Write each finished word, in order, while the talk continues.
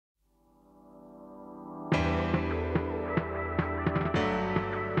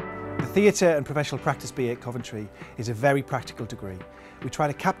Theatre and Professional Practice BA at Coventry is a very practical degree. We try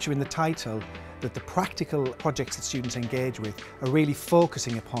to capture in the title that the practical projects that students engage with are really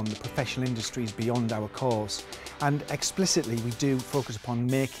focusing upon the professional industries beyond our course, and explicitly we do focus upon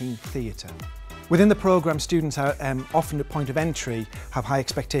making theatre. Within the programme, students are often at point of entry have high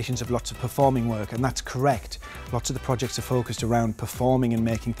expectations of lots of performing work, and that's correct. Lots of the projects are focused around performing and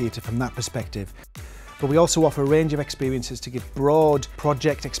making theatre from that perspective. But we also offer a range of experiences to give broad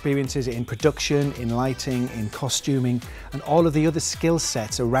project experiences in production, in lighting, in costuming, and all of the other skill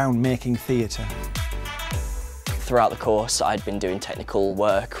sets around making theatre. Throughout the course, I'd been doing technical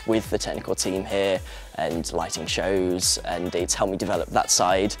work with the technical team here and lighting shows, and it's helped me develop that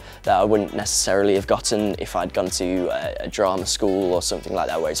side that I wouldn't necessarily have gotten if I'd gone to a drama school or something like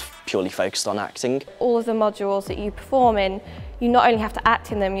that where it's purely focused on acting. All of the modules that you perform in, you not only have to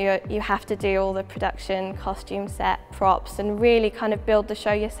act in them, you have to do all the production, costume set, props, and really kind of build the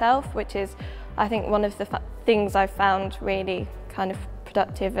show yourself, which is, I think, one of the things I've found really kind of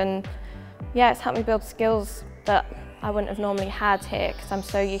productive, and yeah, it's helped me build skills that I wouldn't have normally had here because I'm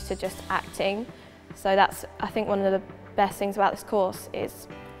so used to just acting. So that's, I think, one of the best things about this course is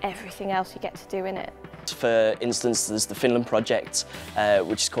everything else you get to do in it. For instance, there's the Finland project,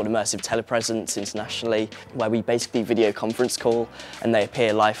 which is called Immersive Telepresence internationally, where we basically video conference call and they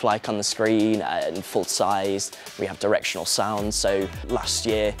appear lifelike on the screen and full size. We have directional sound, so last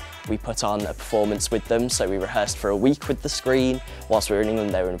year we put on a performance with them, so we rehearsed for a week with the screen. Whilst we were in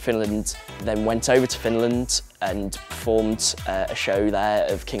England, they were in Finland, then went over to Finland and performed a show there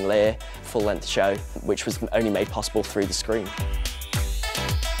of King Lear, full-length show, which was only made possible through the screen.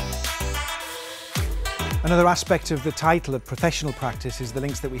 Another aspect of the title of professional practice is the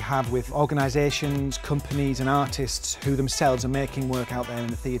links that we have with organisations, companies and artists who themselves are making work out there in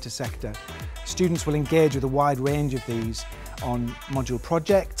the theatre sector. Students will engage with a wide range of these on module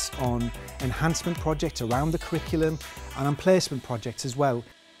projects, on enhancement projects around the curriculum, and on placement projects as well.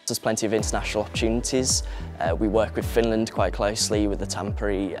 There's plenty of international opportunities. We work with Finland quite closely, with the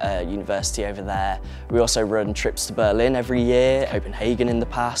Coventry University over there. We also run trips to Berlin every year, Copenhagen in the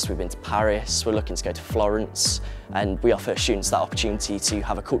past, we've been to Paris, we're looking to go to Florence, and we offer students that opportunity to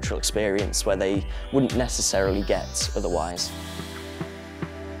have a cultural experience where they wouldn't necessarily get otherwise.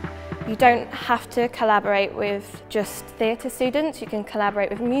 You don't have to collaborate with just theatre students, you can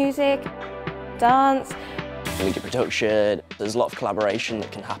collaborate with music, dance, media production. There's a lot of collaboration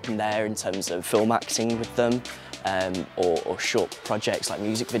that can happen there in terms of film acting with them, or short projects like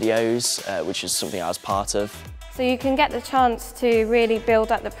music videos, which is something I was part of. So you can get the chance to really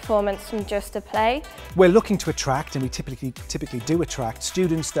build up the performance from just a play. We're looking to attract, and we typically do attract,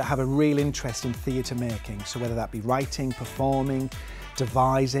 students that have a real interest in theatre making, so whether that be writing, performing,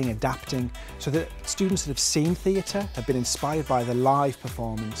 devising, adapting, so that students that have seen theatre, have been inspired by the live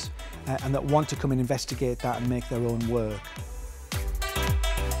performance, and that want to come and investigate that and make their own work.